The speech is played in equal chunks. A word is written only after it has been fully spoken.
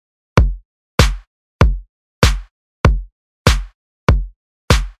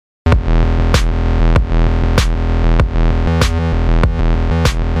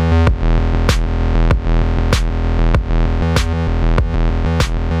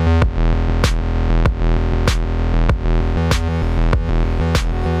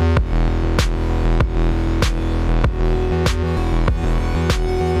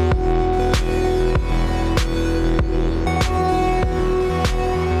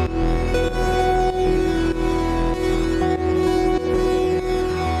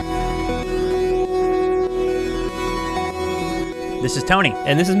This is Tony.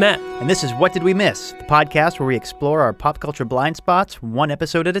 And this is Matt. And this is What Did We Miss? The podcast where we explore our pop culture blind spots one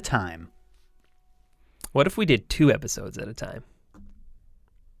episode at a time. What if we did 2 episodes at a time?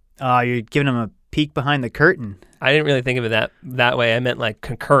 You're giving them a peek behind the curtain. I didn't really think of it that way. I meant like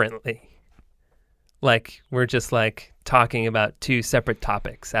concurrently. Like we're just like talking about 2 separate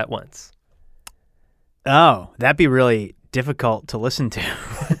topics at once. Oh, that'd be really difficult to listen to.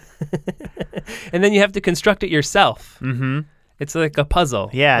 And then you have to construct it yourself. Mm-hmm. It's like a puzzle.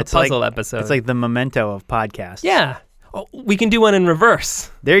 Yeah, it's a puzzle episode. It's like the memento of podcasts. Yeah. Oh, we can do one in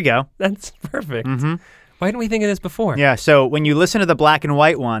reverse. There you go. That's perfect. Mm-hmm. Why didn't we think of this before? Yeah, so when you listen to the black and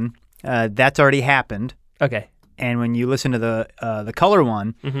white one, that's already happened. Okay. And when you listen to the color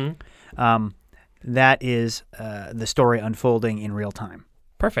one, that is the story unfolding in real time.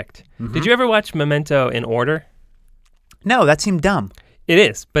 Perfect. Mm-hmm. Did you ever watch Memento in order? No, that seemed dumb. It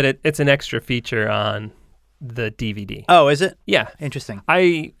is, but it's an extra feature on the DVD. Oh, is it? Yeah. Interesting.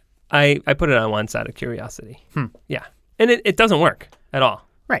 I put it on once out of curiosity. Yeah. And it doesn't work at all.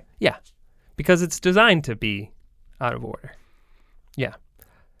 Right. Yeah. Because it's designed to be out of order. Yeah.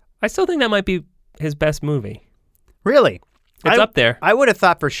 I still think that might be his best movie. Really? It's up there. I would have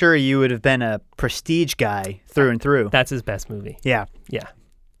thought for sure you would have been a Prestige guy through and through. That's his best movie. Yeah. Yeah.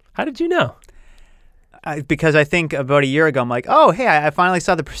 How did you know? Because I think about a year ago, I'm like, oh, hey, I finally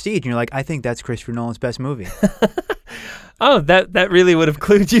saw The Prestige. And you're like, I think that's Christopher Nolan's best movie. Oh, that really would have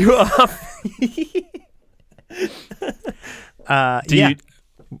clued you off.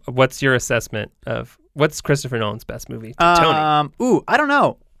 What's your assessment of what's Christopher Nolan's best movie? Tony. I don't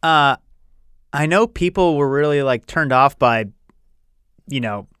know. I know people were really like turned off by,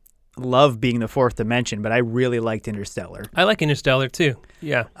 love being the fourth dimension, but I really liked Interstellar. I like Interstellar too.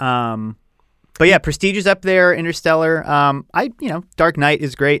 Yeah. But yeah, Prestige is up there. Interstellar. Dark Knight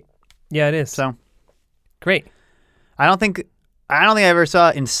is great. Yeah, it is. So great. I don't think I ever saw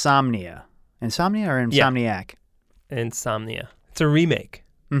Insomnia. Insomnia or Insomniac? Yeah. Insomnia. It's a remake.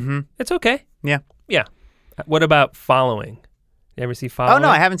 Mm-hmm. It's okay. Yeah. Yeah. What about Following? You ever see Following? Oh, no,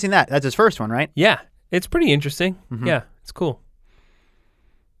 I haven't seen that. That's his first one, right? Yeah. It's pretty interesting. Mm-hmm. Yeah. It's cool.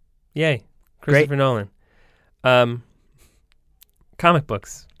 Yay. Christopher Nolan. Comic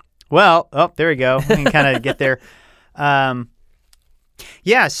books. Well, there we go. We can kind of get there.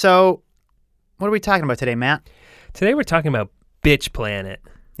 Yeah, so what are we talking about today, Matt? Today we're talking about Bitch Planet.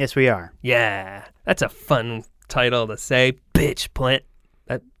 Yes, we are. Yeah. That's a fun title to say. Bitch Planet.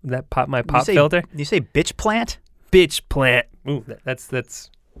 That popped my pop filter. You say bitch plant? Bitch Planet. Ooh, that's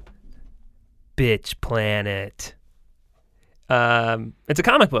Bitch Planet. It's a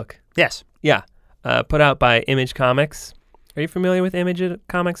comic book. Yes. Yeah. Put out by Image Comics. Are you familiar with Image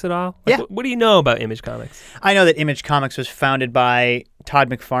Comics at all? Yeah. What do you know about Image Comics? I know that Image Comics was founded by Todd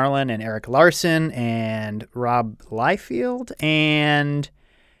McFarlane and Eric Larson and Rob Liefeld and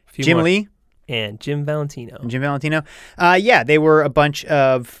Jim Lee. And Jim Valentino. Yeah, they were a bunch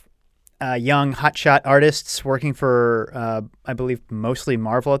of young hotshot artists working for, I believe, mostly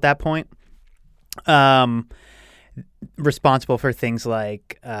Marvel at that point. Responsible for things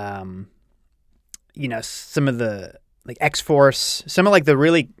like, some of the like X-Force, some of like the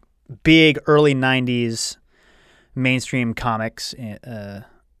really big early 90s mainstream comics.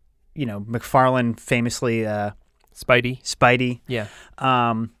 McFarlane famously Spidey. Yeah.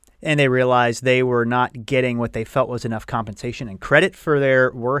 And they realized they were not getting what they felt was enough compensation and credit for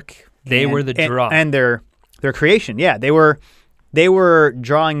their work. They were the draw. And their creation. Yeah, they were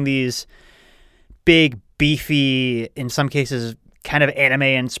drawing these big, beefy, in some cases kind of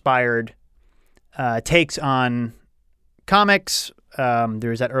anime-inspired takes on comics.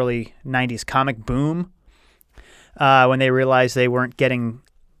 There was that early 90s comic boom when they realized they weren't getting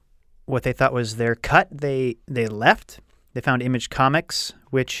what they thought was their cut. They left. They found Image Comics,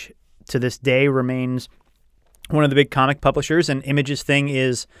 which to this day remains one of the big comic publishers. And Image's thing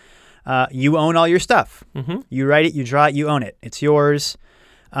is you own all your stuff. Mm-hmm. You write it, you draw it, you own it. It's yours.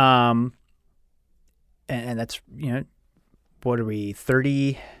 And that's, what are we,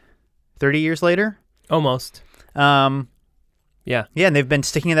 30 years later? Almost. Yeah. Yeah, and they've been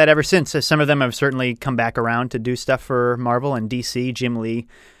sticking to that ever since. So some of them have certainly come back around to do stuff for Marvel and DC. Jim Lee.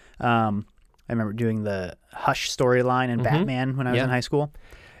 I remember doing the Hush storyline in Batman when I was in high school.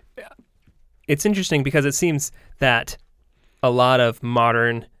 It's interesting because it seems that a lot of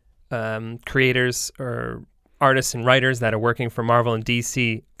modern creators or artists and writers that are working for Marvel and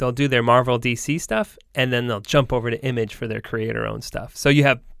DC, they'll do their Marvel DC stuff, and then they'll jump over to Image for their creator-owned stuff. So you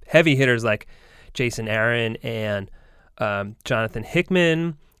have heavy hitters like Jason Aaron and Jonathan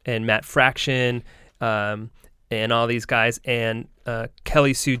Hickman and Matt Fraction and all these guys, and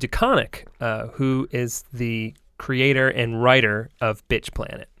Kelly Sue DeConnick, who is the creator and writer of Bitch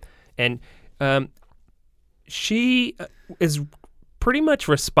Planet. And she is pretty much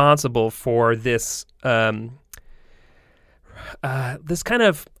responsible for this this kind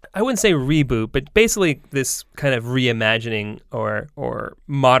of, I wouldn't say reboot, but basically this kind of reimagining or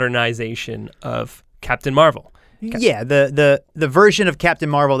modernization of Captain Marvel. Yeah, the version of Captain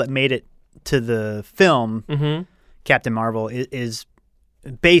Marvel that made it to the film, Captain Marvel, is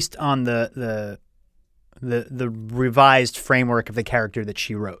based on the revised framework of the character that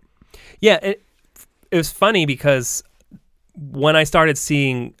she wrote. Yeah, it was funny because when I started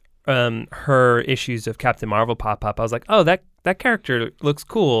seeing her issues of Captain Marvel pop up, I was like, oh, that character looks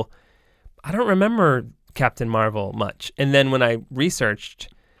cool. I don't remember Captain Marvel much. And then when I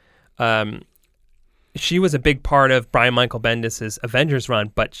researched, she was a big part of Brian Michael Bendis' Avengers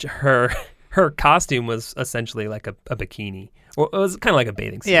run, but her costume was essentially like a bikini. Or it was kind of like a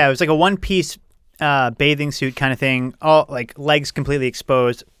bathing suit. Yeah, it was like a one-piece bathing suit kind of thing, all like legs completely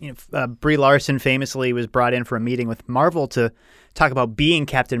exposed. Brie Larson famously was brought in for a meeting with Marvel to talk about being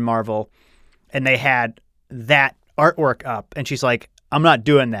Captain Marvel, and they had that artwork up, and she's like, I'm not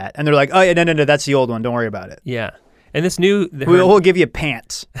doing that. And they're like, oh, yeah, no, that's the old one. Don't worry about it. Yeah. And this new... We'll give you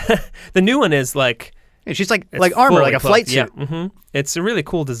pants. The new one is like... And she's like armor, like a flight suit. Yeah. It's a really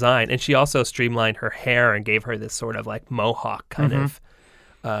cool design. And she also streamlined her hair and gave her this sort of like mohawk kind of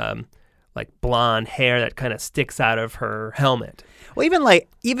like blonde hair that kind of sticks out of her helmet. Well,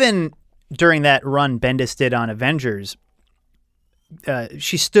 even during that run Bendis did on Avengers,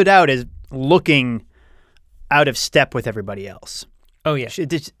 she stood out as looking out of step with everybody else. Oh, yeah.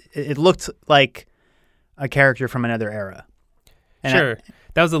 It looked like a character from another era. And sure.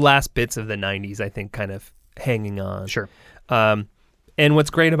 That was the last bits of the 90s, I think, kind of hanging on. Sure. And what's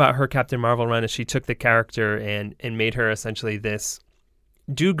great about her Captain Marvel run is she took the character and made her essentially this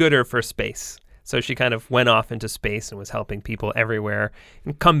do-gooder for space. So she kind of went off into space and was helping people everywhere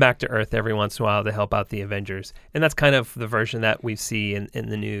and come back to Earth every once in a while to help out the Avengers. And that's kind of the version that we see in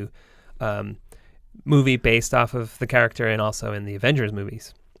the new movie based off of the character and also in the Avengers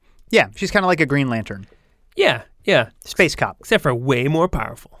movies. Yeah, she's kind of like a Green Lantern. Yeah. Space cop. Except for way more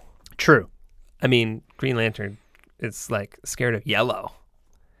powerful. True. I mean, Green Lantern is like scared of yellow.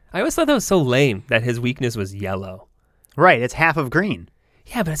 I always thought that was so lame that his weakness was yellow. Right, it's half of green.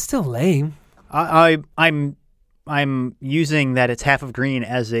 Yeah, but it's still lame. I'm using that it's half of green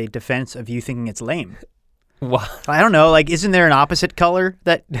as a defense of you thinking it's lame. What? I don't know. Like, isn't there an opposite color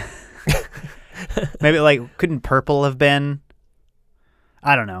that maybe like couldn't purple have been?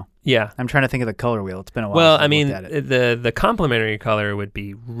 I don't know. Yeah, I'm trying to think of the color wheel. It's been a while. Well, since I mean, the complementary color would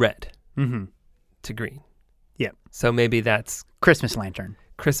be red to green. Yeah. So maybe that's Christmas lantern.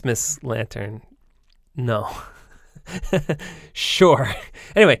 Christmas lantern. No. Sure.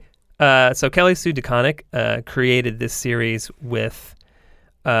 Anyway, so Kelly Sue DeConnick created this series with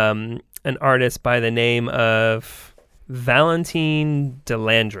an artist by the name of Valentine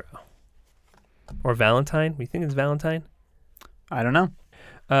Delandro. Or Valentine? We think it's Valentine? I don't know.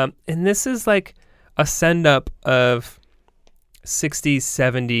 And this is like a send-up of 60s,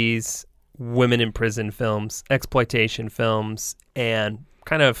 70s women in prison films, exploitation films, and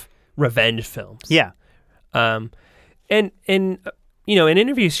kind of revenge films. Yeah. And you know, in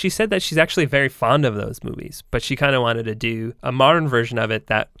interviews, she said that she's actually very fond of those movies, but she kind of wanted to do a modern version of it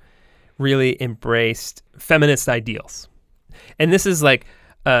that really embraced feminist ideals. And this is like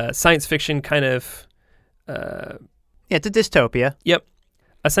science fiction kind of... yeah, it's a dystopia. Yep.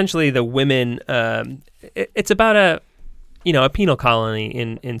 Essentially, the women, it's about a penal colony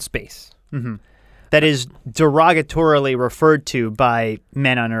in space. Mm-hmm. That is derogatorily referred to by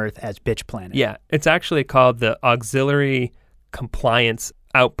men on Earth as Bitch Planet. Yeah, it's actually called the Auxiliary Compliance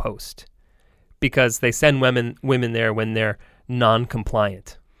Outpost because they send women there when they're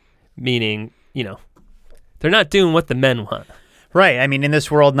non-compliant, meaning, they're not doing what the men want. Right. I mean, in this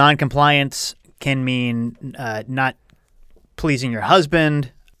world, non-compliance can mean not pleasing your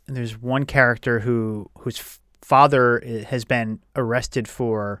husband. And there's one character whose father has been arrested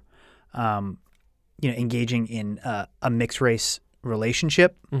for, engaging in a mixed race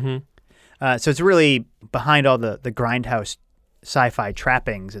relationship. Mm-hmm. So it's really behind all the grindhouse sci-fi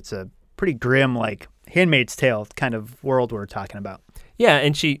trappings. It's a pretty grim, like Handmaid's Tale kind of world we're talking about. Yeah,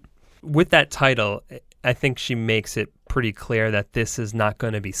 and she, with that title, I think she makes it pretty clear that this is not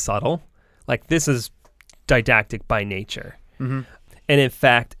going to be subtle. Like, this is didactic by nature. Mm-hmm. And in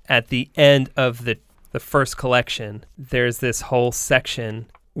fact, at the end of the first collection, there's this whole section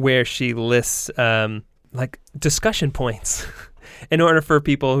where she lists like discussion points in order for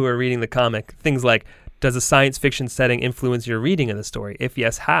people who are reading the comic. Things like, does a science fiction setting influence your reading of the story? If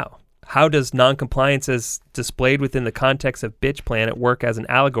yes, how? How does noncompliance as displayed within the context of Bitch Planet work as an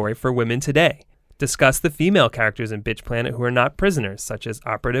allegory for women today? Discuss the female characters in Bitch Planet who are not prisoners, such as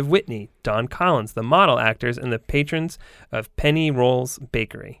Operative Whitney, Dawn Collins, the model actors, and the patrons of Penny Rolls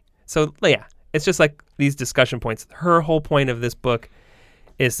Bakery. So, yeah, it's just like these discussion points. Her whole point of this book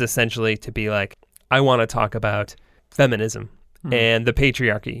is essentially to be like, I want to talk about feminism and the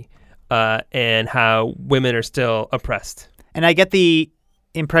patriarchy and how women are still oppressed. And I get the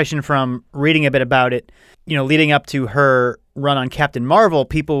impression from reading a bit about it, leading up to her run on Captain Marvel,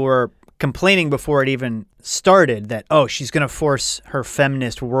 people were complaining before it even started that, oh, she's going to force her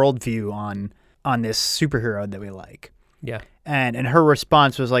feminist worldview on this superhero that we like. Yeah. And her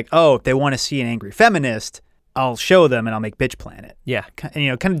response was like, oh, if they want to see an angry feminist, I'll show them and I'll make Bitch Planet. Yeah.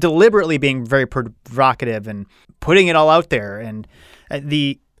 And, kind of deliberately being very provocative and putting it all out there. And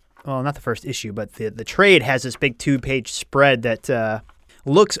not the first issue, but the trade has this big 2-page spread that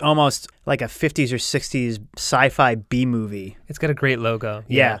looks almost like a 50s or 60s sci-fi B-movie. It's got a great logo.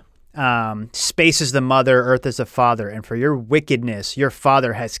 Yeah. Space is the mother, Earth is the father, and for your wickedness, your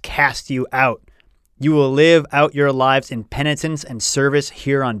father has cast you out. You will live out your lives in penitence and service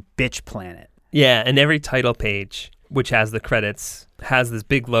here on Bitch Planet. Yeah, and every title page, which has the credits, has this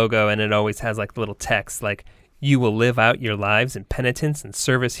big logo, and it always has like little text like, you will live out your lives in penitence and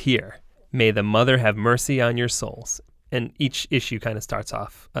service here. May the mother have mercy on your souls. And each issue kind of starts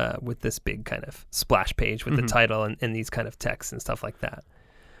off with this big kind of splash page with the title and these kind of texts and stuff like that.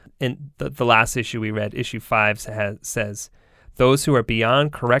 And the last issue we read, issue 5, says, those who are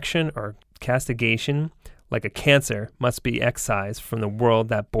beyond correction or castigation, like a cancer, must be excised from the world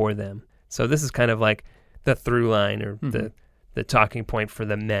that bore them. So this is kind of like the through line or the talking point for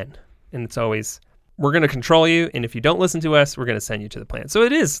the men. And it's always, we're going to control you, and if you don't listen to us, we're going to send you to the planet. So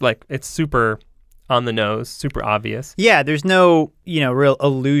it is like, it's super on the nose, super obvious. Yeah, there's no, real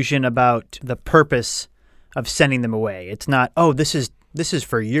illusion about the purpose of sending them away. It's not, oh, this is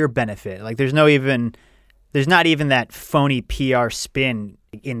for your benefit. Like there's not even that phony PR spin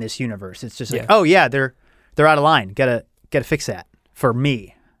in this universe. It's just like, oh yeah, they're out of line. Gotta fix that for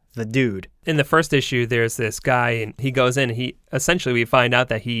me, the dude. In the first issue, there's this guy, and he goes in. We find out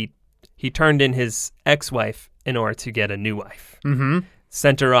that he turned in his ex-wife in order to get a new wife. Mm-hmm.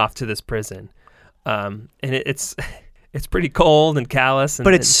 Sent her off to this prison, and it's pretty cold and callous.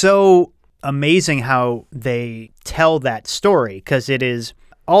 But it's so amazing how they tell that story, because it is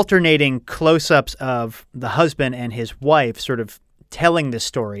alternating close-ups of the husband and his wife sort of telling this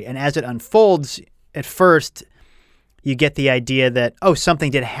story. And as it unfolds, at first you get the idea that, oh,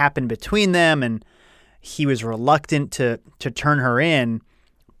 something did happen between them and he was reluctant to turn her in.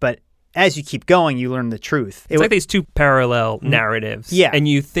 But as you keep going, you learn the truth. It's like these two parallel narratives. Yeah. And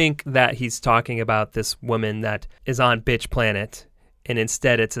you think that he's talking about this woman that is on Bitch Planet, and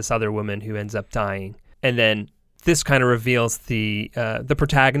instead it's this other woman who ends up dying. And then this kind of reveals the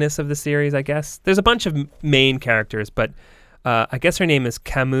protagonist of the series, I guess. There's a bunch of main characters, but I guess her name is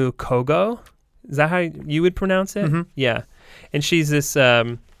Camus Kogo. Is that how you would pronounce it? Mm-hmm. Yeah. And she's this,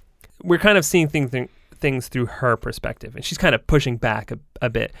 we're kind of seeing things through her perspective, and she's kind of pushing back a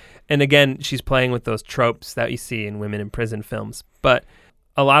bit. And again, she's playing with those tropes that you see in women in prison films. But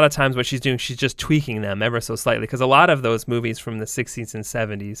a lot of times what she's doing, she's just tweaking them ever so slightly, because a lot of those movies from the 60s and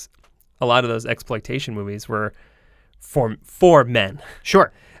 70s, a lot of those exploitation movies were for men.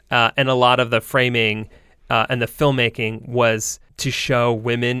 Sure. And a lot of the framing and the filmmaking was to show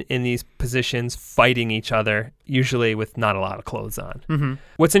women in these positions fighting each other, usually with not a lot of clothes on. Mm-hmm.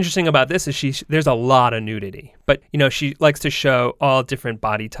 What's interesting about this is there's a lot of nudity, but she likes to show all different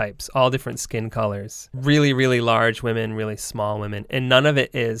body types, all different skin colors, really, really large women, really small women, and none of it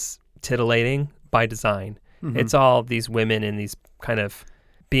is titillating by design. Mm-hmm. It's all these women in these kind of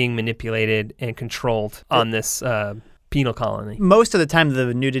being manipulated and controlled on this penal colony. Most of the time,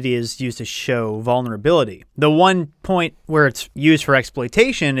 the nudity is used to show vulnerability. The one point where it's used for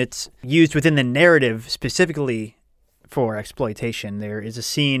exploitation, it's used within the narrative specifically for exploitation. There is a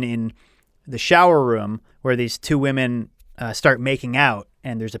scene in the shower room where these two women start making out,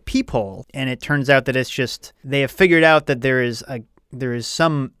 and there's a peephole, and it turns out that it's just, they have figured out that there is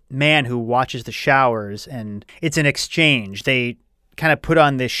some man who watches the showers, and it's an exchange. They kind of put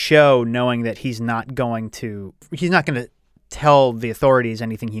on this show knowing that he's not going to tell the authorities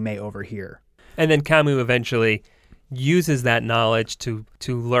anything he may overhear. And then Camus eventually uses that knowledge to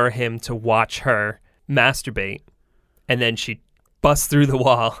lure him to watch her masturbate, and then she busts through the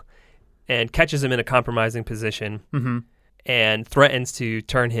wall and catches him in a compromising position and threatens to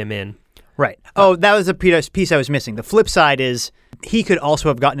turn him in. Right. Oh, that was a piece I was missing. The flip side is he could also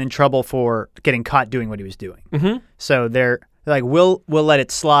have gotten in trouble for getting caught doing what he was doing. Mm-hmm. So They're like, we'll let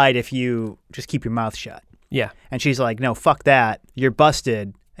it slide if you just keep your mouth shut. Yeah. And she's like, no, fuck that. You're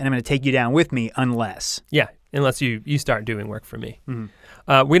busted, and I'm going to take you down with me unless. Yeah, unless you start doing work for me.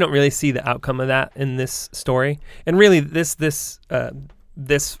 Mm-hmm. We don't really see the outcome of that in this story. And really, this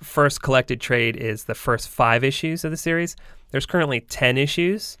first collected trade is the first 5 issues of the series. There's currently 10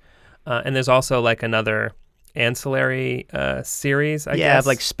 issues, and there's also like another ancillary series, I guess. Of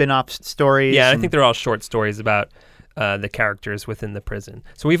like spin-off stories. Yeah, I think they're all short stories about the characters within the prison.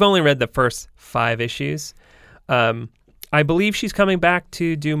 So we've only read the first 5 issues. I believe she's coming back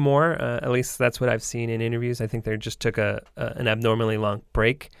to do more. At least that's what I've seen in interviews. I think they just took an abnormally long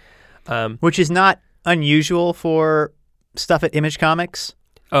break. Which is not unusual for stuff at Image Comics.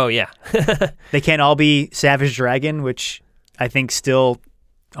 Oh, yeah. They can't all be Savage Dragon, which I think still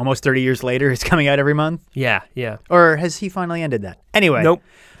almost 30 years later is coming out every month. Yeah. Or has he finally ended that? Anyway. Nope.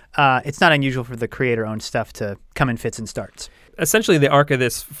 It's not unusual for the creator-owned stuff to come in fits and starts. Essentially, the arc of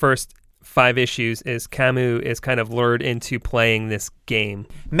this first 5 issues is Camus is kind of lured into playing this game.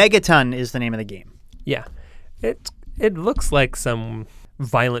 Megaton is the name of the game. Yeah. It looks like some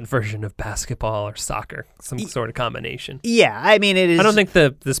violent version of basketball or soccer, some sort of combination. Yeah, I mean, it is... I don't think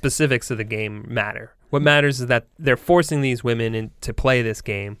the specifics of the game matter. What matters is that they're forcing these women to play this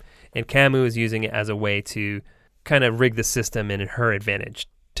game, and Camus is using it as a way to kind of rig the system in her advantage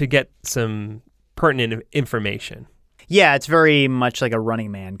to get some pertinent information. Yeah, it's very much like a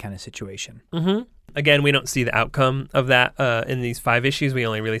Running Man kind of situation. Mm-hmm. Again, we don't see the outcome of that in these 5 issues. We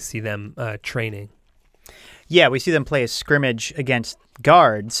only really see them training. Yeah, we see them play a scrimmage against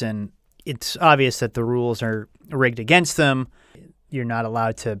guards, and it's obvious that the rules are rigged against them. You're not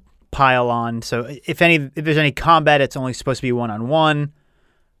allowed to pile on. So if there's any combat, it's only supposed to be one-on-one.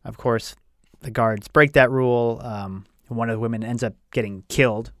 Of course, the guards break that rule. One of the women ends up getting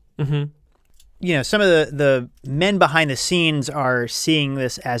killed. Mm-hmm. You know, some of the men behind the scenes are seeing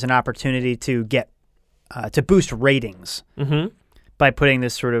this as an opportunity to get to boost ratings by putting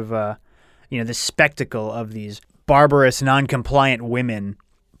this sort of this spectacle of these barbarous, non-compliant women,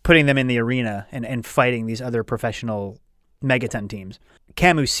 putting them in the arena and fighting these other professional Megaton teams.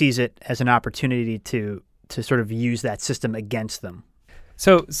 Camus sees it as an opportunity to sort of use that system against them.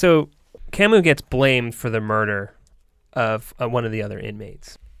 So Camus gets blamed for the murder of one of the other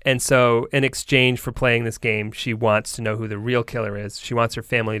inmates. And so in exchange for playing this game, she wants to know who the real killer is. She wants her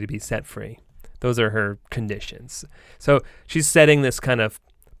family to be set free. Those are her conditions. So she's setting this kind of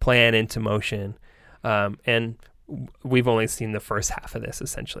plan into motion. And we've only seen the first half of this,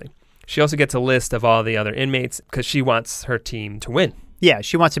 essentially. She also gets a list of all the other inmates because she wants her team to win. Yeah,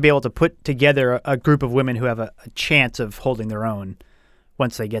 she wants to be able to put together a group of women who have a chance of holding their own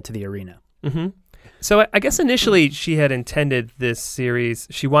once they get to the arena. Mm-hmm. So I guess initially she had intended this series,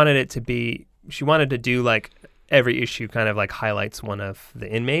 she wanted to do like every issue kind of like highlights one of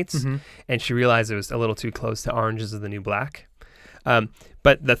the inmates, and she realized it was a little too close to Orange is the New Black.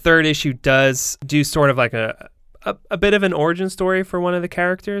 But the third issue does do sort of like a bit of an origin story for one of the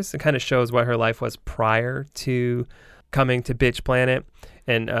characters. It kind of shows what her life was prior to coming to Bitch Planet,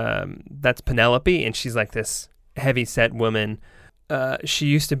 and that's Penelope, and she's like this heavy-set woman. She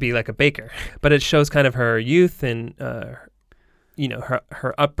used to be like a baker, but it shows kind of her youth and her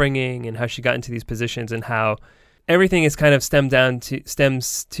upbringing and how she got into these positions and how everything is kind of stems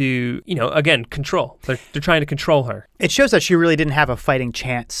to again, control. They're trying to control her. It shows that she really didn't have a fighting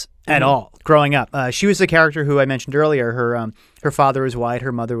chance at all growing up. She was the character who I mentioned earlier. Her father was white,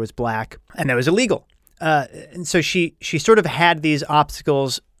 her mother was black, and that was illegal. And so she sort of had these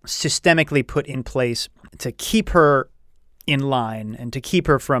obstacles systemically put in place to keep her in line and to keep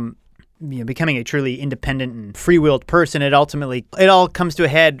her from becoming a truly independent and free-willed person. It all comes to a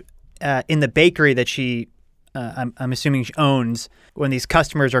head in the bakery that she I'm assuming she owns, when these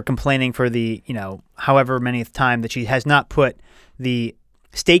customers are complaining for the however many time that she has not put the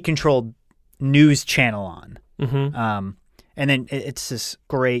state-controlled news channel on. And then it's this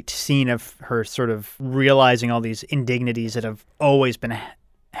great scene of her sort of realizing all these indignities that have always been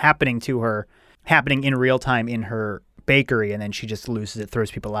happening to her, happening in real time in her bakery, and then she just loses it,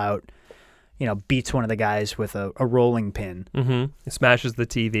 throws people out, beats one of the guys with a rolling pin. Smashes the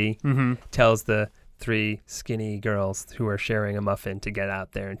TV, tells the 3 skinny girls who are sharing a muffin to get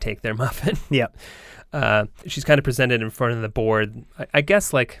out there and take their muffin. Yep. She's kind of presented in front of the board. I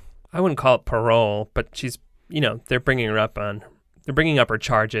guess, like, I wouldn't call it parole, but she's, they're bringing up her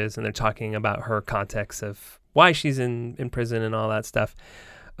charges, and they're talking about her context of why she's in prison and all that stuff.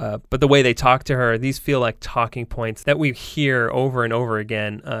 But the way they talk to her, these feel like talking points that we hear over and over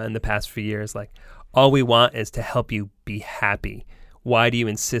again in the past few years. Like, all we want is to help you be happy. Why do you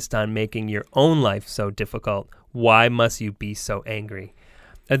insist on making your own life so difficult? Why must you be so angry?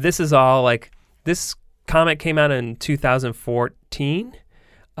 This is all like, this comic came out in 2014,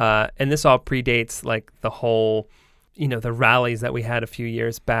 and this all predates like the whole, the rallies that we had a few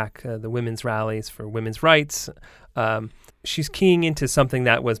years back, the women's rallies for women's rights. She's keying into something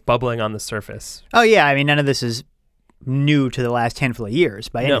that was bubbling on the surface. Oh, yeah. I mean, none of this is new to the last handful of years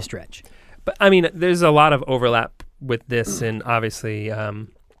by any stretch. But, I mean, there's a lot of overlap with this and obviously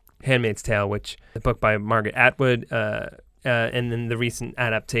Handmaid's Tale, which the book by Margaret Atwood, and then the recent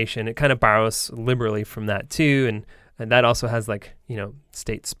adaptation, it kind of borrows liberally from that too. And that also has like,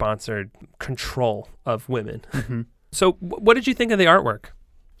 state-sponsored control of women. Mm-hmm. So what did you think of the artwork?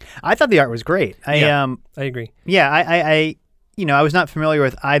 I thought the art was great. I agree. Yeah, I was not familiar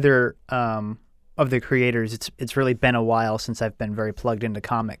with either of the creators. It's really been a while since I've been very plugged into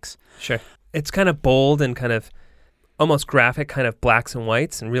comics. Sure. It's kind of bold and kind of almost graphic, kind of blacks and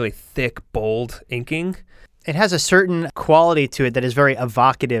whites and really thick, bold inking. It has a certain quality to it that is very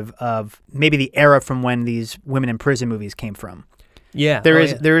evocative of maybe the era from when these women in prison movies came from. Yeah. There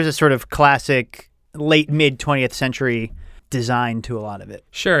is a sort of classic late mid 20th century design to a lot of it.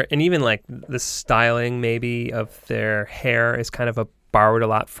 Sure. And even like the styling maybe of their hair is kind of borrowed a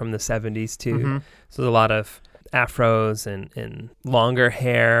lot from the 70s too. Mm-hmm. So there's a lot of afros and longer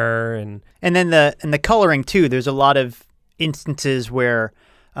hair and then the coloring too. There's a lot of instances where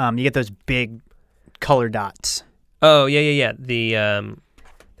you get those big color dots. Oh, yeah.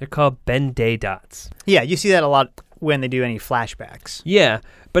 They're called Ben-Day dots. Yeah, you see that a lot when they do any flashbacks. Yeah,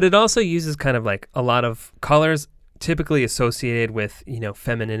 but it also uses kind of like a lot of colors typically associated with,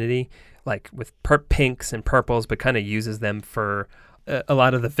 femininity, like with pinks and purples, but kind of uses them for a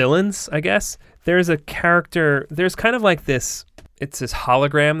lot of the villains, I guess. There's a character, there's kind of like this, it's this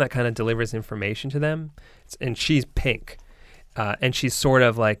hologram that kind of delivers information to them, and she's pink, and she's sort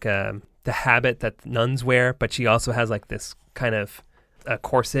of like the habit that nuns wear, but she also has like this kind of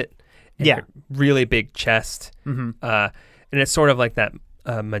corset and a really big chest, and it's sort of like that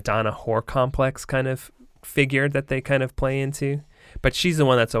Madonna whore complex kind of figure that they kind of play into, but she's the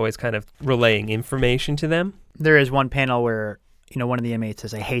one that's always kind of relaying information to them. There is one panel where one of the inmates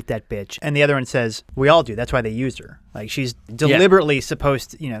says, "I hate that bitch," and the other one says, "We all do. That's why they used her." Like she's deliberately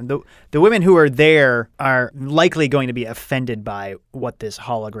supposed to, the women who are there are likely going to be offended by what this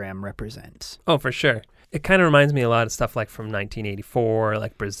hologram represents. Oh, for sure. It kind of reminds me a lot of stuff like from 1984,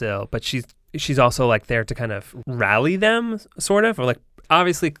 like Brazil, but she's also like there to kind of rally them, sort of, or like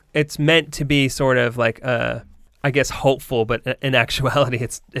obviously it's meant to be sort of like I guess hopeful, but in actuality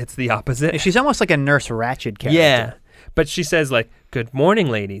it's the opposite. She's almost like a Nurse Ratched character. Yeah. But she says, like, "Good morning,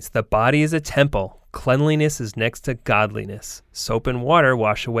 ladies. The body is a temple. Cleanliness is next to godliness. Soap and water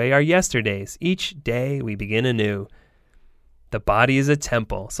wash away our yesterdays. Each day we begin anew. The body is a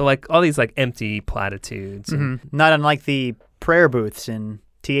temple." So, like, all these, like, empty platitudes. Mm-hmm. Not unlike the prayer booths in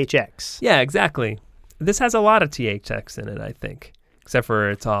THX. Yeah, exactly. This has a lot of THX in it, I think, except for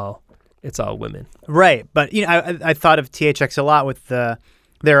it's all women. Right. But, I thought of THX a lot with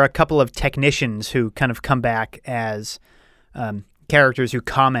there are a couple of technicians who kind of come back as characters who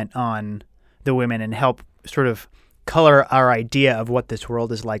comment on the women and help sort of color our idea of what this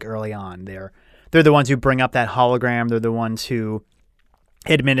world is like early on. They're the ones who bring up that hologram. They're the ones who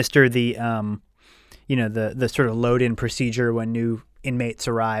administer the the sort of load-in procedure when new inmates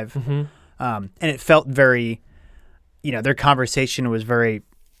arrive. Mm-hmm. And it felt very, their conversation was very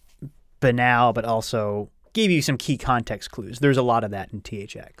banal, but also gave you some key context clues. There's a lot of that in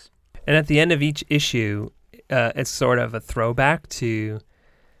THX. And at the end of each issue, it's sort of a throwback to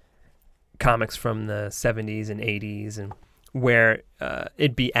comics from the 70s and 80s, and where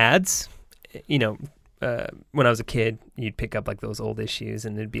it'd be ads. When I was a kid, you'd pick up like those old issues,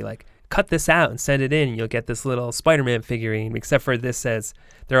 and it'd be like, "Cut this out and send it in. And you'll get this little Spider-Man figurine." Except for this says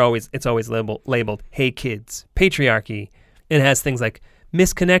it's always labeled "Hey kids, patriarchy." And it has things like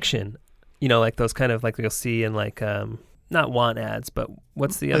misconnection. Like those kind of like you'll see in like not want ads, but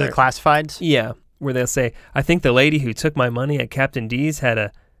what's the other? The classifieds? Yeah, where they'll say, "I think the lady who took my money at Captain D's had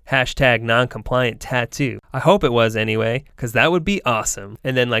a hashtag non-compliant tattoo. I hope it was anyway, because that would be awesome."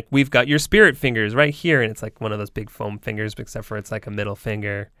 And then like, "We've got your spirit fingers right here," and it's like one of those big foam fingers, except for it's like a middle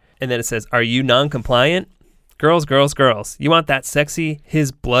finger. And then it says, "Are you non-compliant? Girls, girls, girls. You want that sexy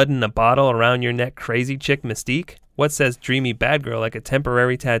his blood in a bottle around your neck crazy chick mystique? What says dreamy bad girl like a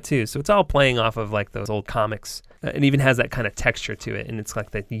temporary tattoo?" So it's all playing off of like those old comics. It even has that kind of texture to it, and it's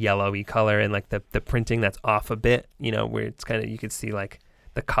like the yellowy color and like the printing that's off a bit, where it's kind of, you could see like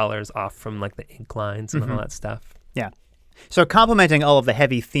the colors off from like the ink lines and all that stuff. Yeah. So complementing all of the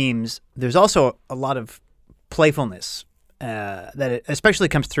heavy themes, there's also a lot of playfulness that it especially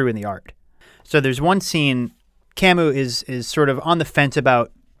comes through in the art. So there's one scene Camus is sort of on the fence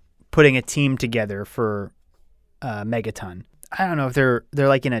about putting a team together for Megaton. I don't know if they're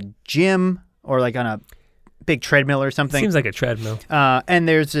like in a gym or like on a big treadmill or something. Seems like a treadmill. And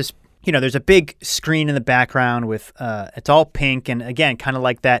there's this, there's a big screen in the background with it's all pink, and again, kind of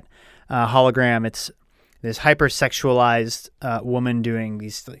like that hologram. It's this hypersexualized woman doing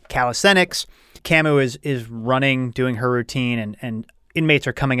these calisthenics. Camus is running, doing her routine, and inmates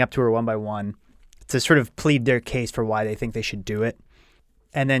are coming up to her one by one to sort of plead their case for why they think they should do it.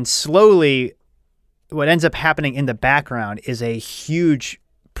 And then slowly, what ends up happening in the background is a huge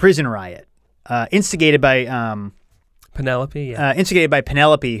prison riot, instigated by Penelope. Yeah. instigated by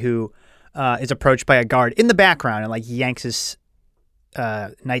Penelope, who is approached by a guard in the background and like yanks his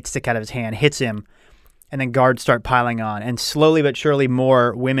nightstick out of his hand, hits him, and then guards start piling on. And slowly but surely,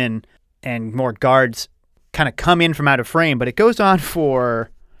 more women and more guards kind of come in from out of frame. But it goes on for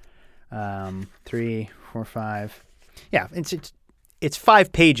 3, 4, 5. Yeah, it's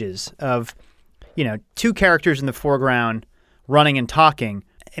 5 pages of 2 characters in the foreground running and talking.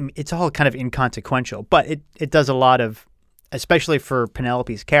 I mean, it's all kind of inconsequential, but it does a lot of, especially for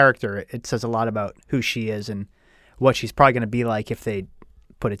Penelope's character, it says a lot about who she is and what she's probably going to be like if they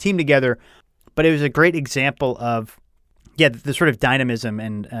put a team together. But it was a great example of, the sort of dynamism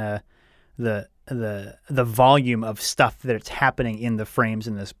and the volume of stuff that's happening in the frames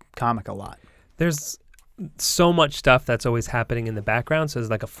in this comic a lot. There's so much stuff that's always happening in the background. So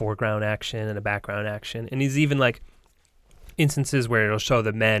there's like a foreground action and a background action. And there's even like instances where it'll show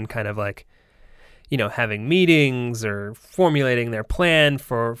the men kind of like, having meetings or formulating their plan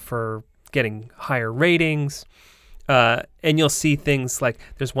for getting higher ratings. And you'll see things like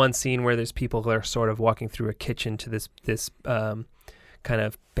there's one scene where there's people that are sort of walking through a kitchen to this kind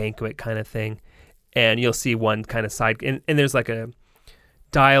of banquet kind of thing. And you'll see one kind of side, and there's like a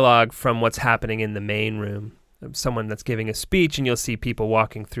dialogue from what's happening in the main room, someone that's giving a speech, and you'll see people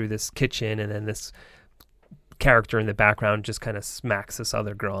walking through this kitchen, and then this character in the background just kind of smacks this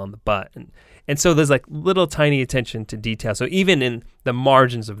other girl on the butt. And so there's like little tiny attention to detail. So even in the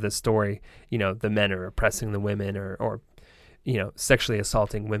margins of this story, the men are oppressing the women or sexually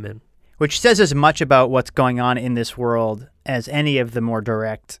assaulting women. Which says as much about what's going on in this world as any of the more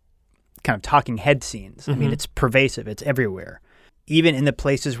direct kind of talking head scenes. Mm-hmm. I mean, it's pervasive. It's everywhere. Even in the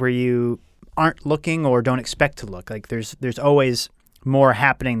places where you aren't looking or don't expect to look. Like there's always more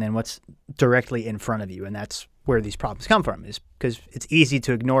happening than what's directly in front of you. And that's where these problems come from, is because it's easy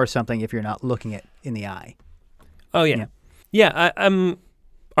to ignore something if you're not looking it in the eye. Oh, yeah. Yeah.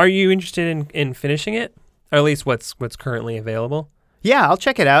 Are you interested in finishing it? Or at least what's currently available? Yeah, I'll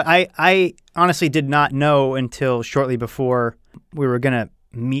check it out. I honestly did not know until shortly before we were going to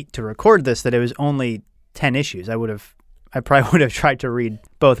meet to record this that it was only 10 issues. I probably would have tried to read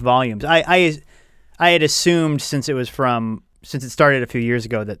both volumes. I had assumed since it started a few years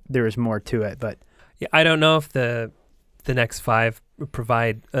ago that there was more to it, but yeah, I don't know if the next 5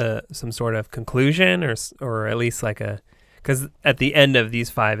 provide some sort of conclusion or at least like because at the end of these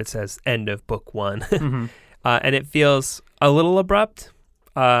 5 it says end of book 1, mm-hmm. And it feels a little abrupt.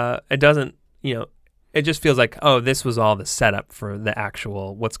 It doesn't, it just feels like, oh, this was all the setup for the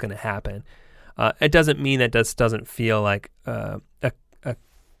actual what's going to happen. It doesn't mean that this doesn't feel like a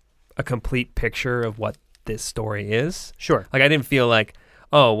complete picture of what this story is. Sure. Like I didn't feel like,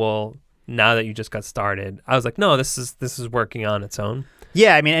 oh, well, now that you just got started. I was like, no, this is working on its own.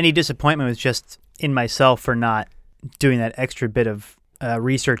 Yeah, I mean, any disappointment was just in myself for not doing that extra bit of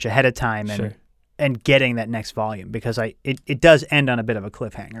research ahead of time and getting that next volume, because it does end on a bit of a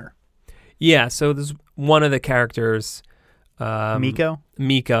cliffhanger. Yeah, so there's one of the characters, Miko,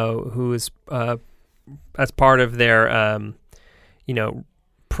 who is as part of their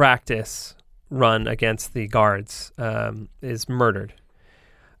practice run against the guards, is murdered.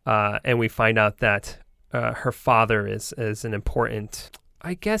 And we find out that her father is an important,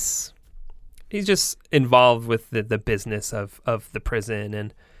 I guess, he's just involved with the business of the prison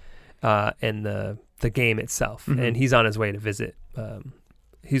and the game itself. Mm-hmm. And he's on his way to visit.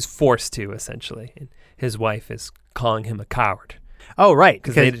 He's forced to, essentially. And his wife is calling him a coward. Oh, right.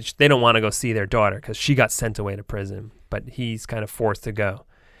 Because they don't want to go see their daughter because she got sent away to prison, but he's kind of forced to go.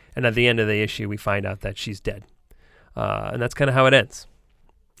 And at the end of the issue, we find out that she's dead. And that's kind of how it ends.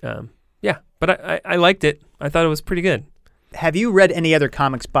 But I liked it. I thought it was pretty good. Have you read any other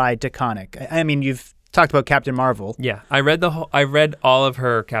comics by DeConnick? I mean, you've talked about Captain Marvel. Yeah, I read all of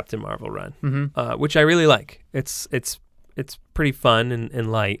her Captain Marvel run, mm-hmm. Which I really like. It's pretty fun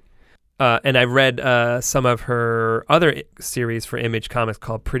and light. And I read some of her other series for Image Comics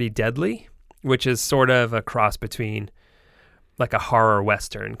called Pretty Deadly, which is sort of a cross between like a horror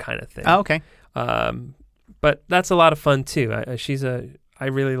western kind of thing. Oh, okay. But that's a lot of fun too. I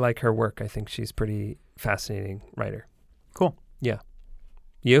really like her work. I think she's pretty fascinating writer. Cool. Yeah.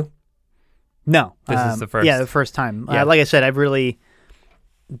 You? No. This is the first. Yeah, the first time. Yeah. Like I said, I've really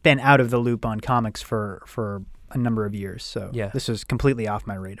been out of the loop on comics for a number of years. So Yeah. this was completely off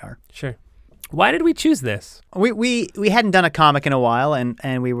my radar. Sure. Why did we choose this? We hadn't done a comic in a while,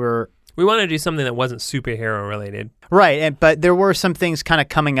 and we were We wanted to do something that wasn't superhero related. right. But there were some things kind of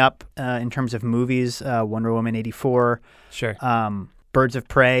coming up in terms of movies. Wonder Woman 84, Sure. Birds of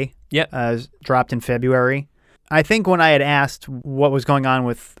Prey. Yep. Dropped in February. I think when I had asked what was going on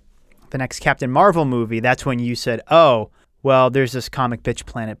with the next Captain Marvel movie, that's when you said, "Oh, well, there's this comic Bitch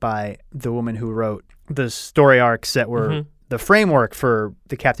Planet by the woman who wrote the story arcs that were the framework for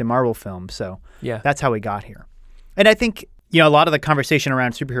the Captain Marvel film." So Yeah. that's how we got here. And I think, a lot of the conversation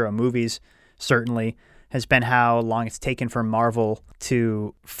around superhero movies certainly has been how long it's taken for Marvel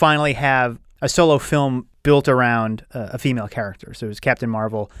to finally have a solo film built around a female character. So it was Captain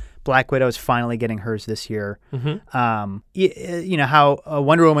Marvel. Black Widow is finally getting hers this year. How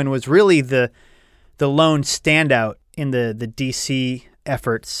Wonder Woman was really the lone standout in the DC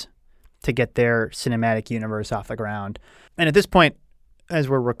efforts to get their cinematic universe off the ground. And at this point, as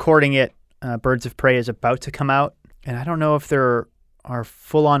we're recording it, Birds of Prey is about to come out. And I don't know if there are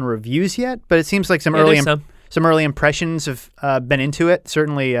full-on reviews yet, but it seems like some early impressions have been into it.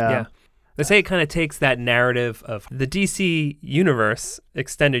 Certainly, They say it kind of takes that narrative of the DC universe,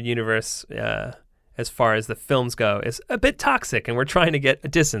 extended universe, as far as the films go, is a bit toxic, and we're trying to get a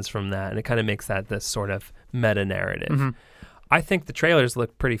distance from that, and it kind of makes that this sort of meta-narrative. I think the trailers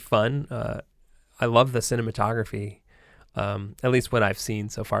look pretty fun. I love the cinematography, at least what I've seen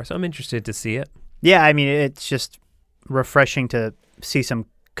so far, so I'm interested to see it. Yeah, I mean, it's just refreshing to see some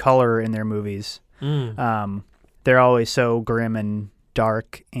color in their movies. They're always so grim and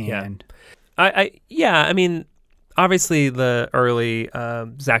dark, and I mean, obviously the early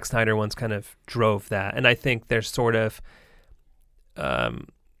Zack Snyder ones kind of drove that, and I think there's sort of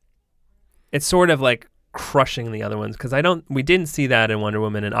it's sort of like crushing the other ones, because we didn't see that in Wonder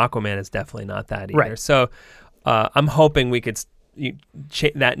Woman, and Aquaman is definitely not that either. Right. So I'm hoping we could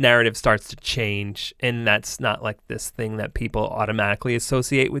that narrative starts to change, and that's not like this thing that people automatically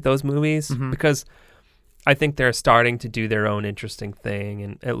associate with those movies, because I think they're starting to do their own interesting thing,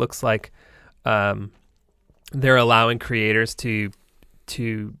 and it looks like they're allowing creators to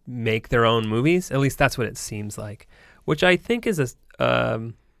make their own movies. At least that's what it seems like, which I think is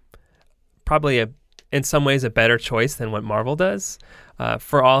probably in some ways a better choice than what Marvel does.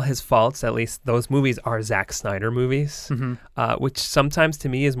 For all his faults, at least those movies are Zack Snyder movies, which sometimes to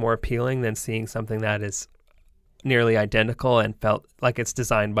me is more appealing than seeing something that is nearly identical and felt like it's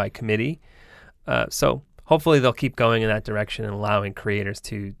designed by committee. So hopefully they'll keep going in that direction and allowing creators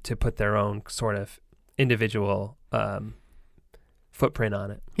to put their own sort of individual footprint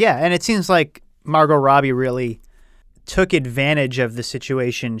on it. Yeah, and it seems like Margot Robbie really took advantage of the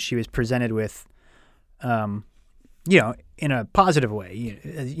situation she was presented with, in a positive way.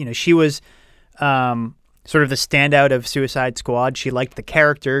 She was sort of the standout of Suicide Squad. She liked the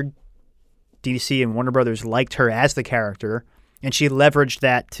character. DC and Warner Brothers liked her as the character, and she leveraged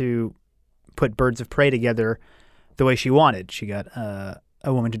that to put Birds of Prey together the way she wanted. She got a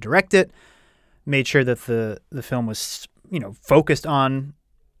woman to direct it, made sure that the film was, focused on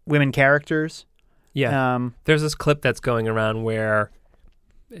women characters. Yeah. There's this clip that's going around where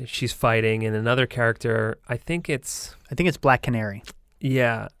she's fighting, and another character, I think it's Black Canary.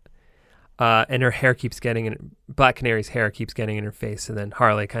 Yeah. And her hair keeps getting in, Black Canary's hair keeps getting in her face, and then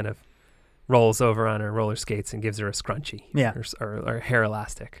Harley kind of rolls over on her roller skates and gives her a scrunchie. Yeah. Or hair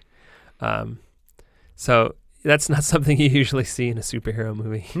elastic. So that's not something you usually see in a superhero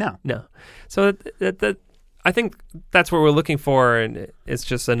movie. No. So I think that's what we're looking for, and it's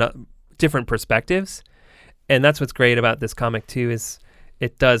just different perspectives. And that's what's great about this comic too, is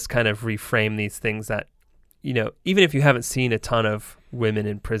it does kind of reframe these things that, even if you haven't seen a ton of women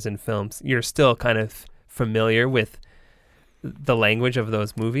in prison films, you're still kind of familiar with the language of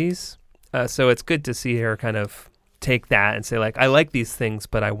those movies. So it's good to see her kind of take that and say, like, I like these things,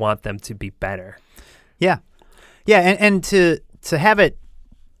 but I want them to be better. Yeah. Yeah, and to have it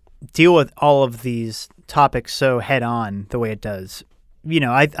deal with all of these topics so head on the way it does.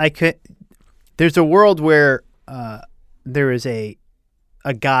 I could. There's a world where there is a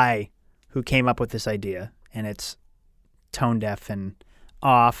guy who came up with this idea, and it's tone deaf and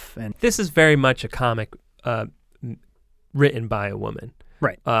off. And this is very much a comic written by a woman,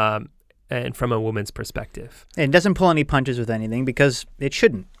 right? And from a woman's perspective, and it doesn't pull any punches with anything because it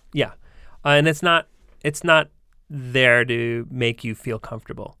shouldn't. Yeah, and it's not there to make you feel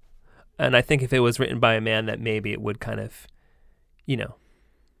comfortable. And I think if it was written by a man, that maybe it would kind of,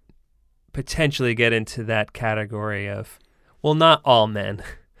 potentially get into that category of, well, not all men.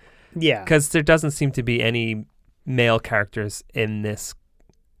 Yeah. Because there doesn't seem to be any male characters in this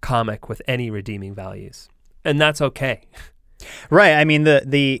comic with any redeeming values. And that's okay. Right. I mean,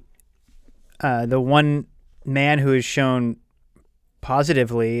 the one man who is shown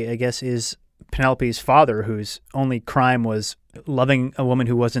positively, I guess, is Penelope's father, whose only crime was loving a woman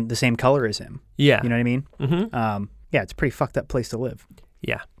who wasn't the same color as him. Yeah. You know what I mean? Mm-hmm. Yeah, it's a pretty fucked up place to live.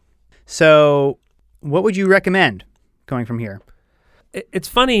 Yeah. So what would you recommend going from here? It's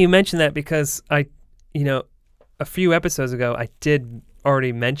funny you mentioned that because a few episodes ago, I did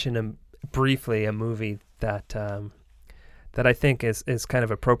already mention briefly a movie that I think is kind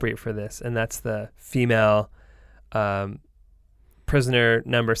of appropriate for this, and that's the female prisoner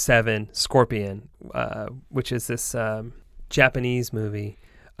number 7, Scorpion, which is this Japanese movie.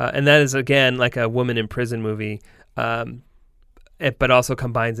 And that is, again, like a woman in prison movie, but also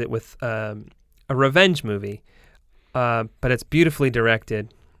combines it with a revenge movie. But it's beautifully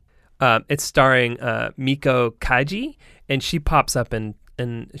directed. It's starring Miko Kaji, and she pops up and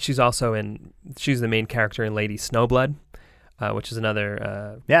she's the main character in Lady Snowblood, which is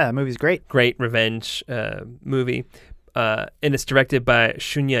another that movie's great. Great revenge movie. And it's directed by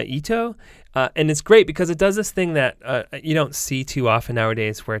Shunya Ito. And it's great because it does this thing that you don't see too often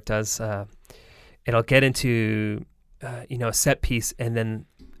nowadays, where it does it'll get into a set piece, and then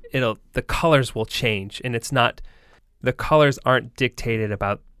the colors will change, and it's not, the colors aren't dictated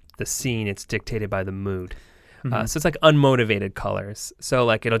about the scene, it's dictated by the mood. Mm-hmm. So it's like unmotivated colors. So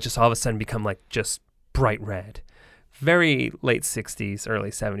like it'll just all of a sudden become like just bright red. Very late 60s, early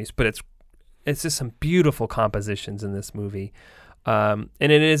 70s, but it's just some beautiful compositions in this movie. And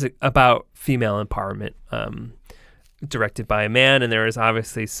it is about female empowerment, directed by a man, and there is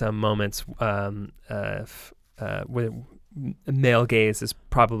obviously some moments where male gaze is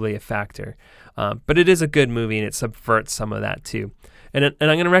probably a factor. But it is a good movie, and it subverts some of that too. And I'm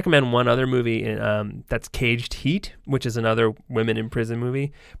going to recommend one other movie that's Caged Heat, which is another women in prison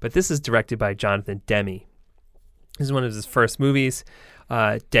movie. But this is directed by Jonathan Demme. This is one of his first movies.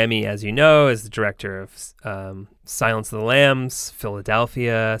 Demme, as you know, is the director of Silence of the Lambs,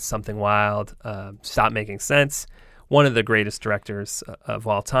 Philadelphia, Something Wild, Stop Making Sense, one of the greatest directors of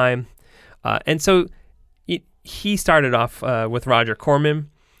all time. And so he started off with Roger Corman,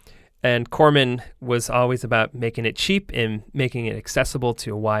 and Corman was always about making it cheap and making it accessible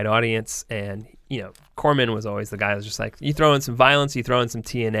to a wide audience. And, Corman was always the guy that was just like, you throw in some violence, you throw in some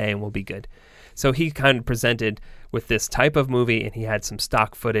TNA, and we'll be good. So he kind of presented with this type of movie, and he had some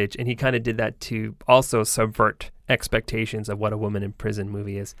stock footage, and he kind of did that to also subvert expectations of what a woman in prison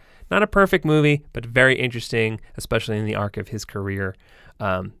movie is. Not a perfect movie, but very interesting, especially in the arc of his career.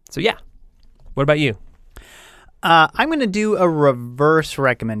 So yeah, what about you? I'm going to do a reverse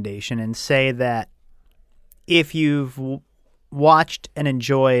recommendation and say that if you've watched and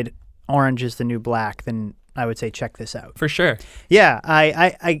enjoyed Orange is the New Black, then I would say check this out. For sure. Yeah,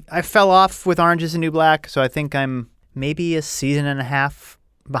 I fell off with Orange is the New Black, so I think I'm maybe a season and a half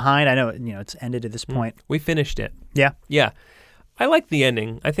behind. I know it's ended at this point. We finished it. Yeah. Yeah. I like the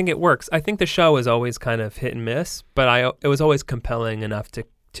ending. I think it works. I think the show is always kind of hit and miss, but it was always compelling enough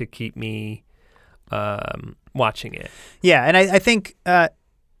to keep me watching it. Yeah, and I think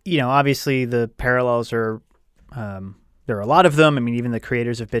obviously the parallels are there are a lot of them. I mean, even the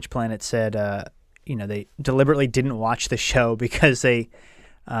creators of Bitch Planet said they deliberately didn't watch the show because they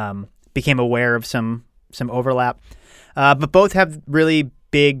became aware of some overlap. But both have really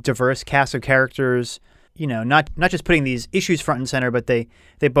big, diverse cast of characters. Not just putting these issues front and center, but they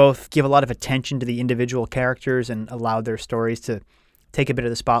both give a lot of attention to the individual characters and allow their stories to take a bit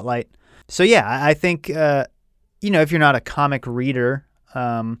of the spotlight. So yeah, I think if you're not a comic reader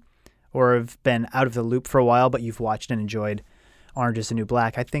or have been out of the loop for a while, but you've watched and enjoyed Orange is the New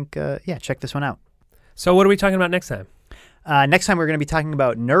Black, I think check this one out. So what are we talking about next time? Next time we're going to be talking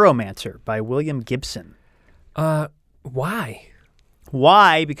about Neuromancer by William Gibson. Why?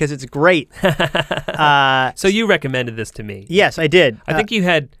 Why? Because it's great. So you recommended this to me. Yes, I did. I think you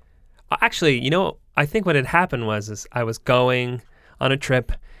had... Actually, I think what had happened was I was going on a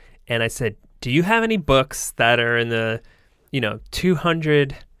trip, and I said, do you have any books that are in the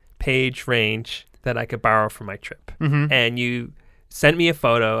 200-page range that I could borrow for my trip? Mm-hmm. And you sent me a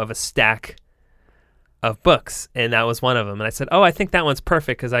photo of a stack of books, and that was one of them. And I said, I think that one's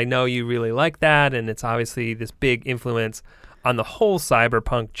perfect because I know you really like that, and it's obviously this big influence on the whole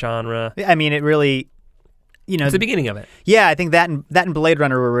cyberpunk genre. I mean, it really, it's the beginning of it. Yeah, I think that and Blade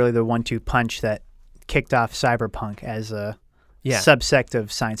Runner were really the 1-2 punch that kicked off cyberpunk as a subsect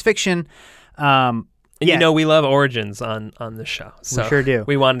of science fiction. And we love origins on the show. So we sure do.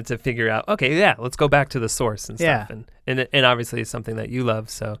 We wanted to figure out, let's go back to the source and stuff. And obviously it's something that you love.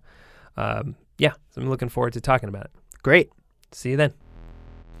 So, so I'm looking forward to talking about it. Great. See you then.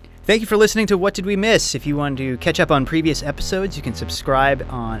 Thank you for listening to What Did We Miss? If you want to catch up on previous episodes, you can subscribe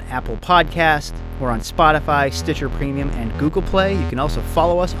on Apple Podcast. We're on Spotify, Stitcher Premium, and Google Play. You can also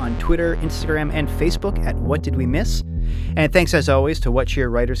follow us on Twitter, Instagram, and Facebook at What Did We Miss? And thanks, as always, to What Cheer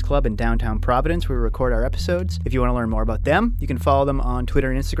Writers Club in downtown Providence, where we record our episodes. If you want to learn more about them, you can follow them on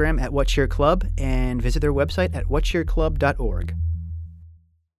Twitter and Instagram at What Cheer Club, and visit their website at whatcheerclub.org.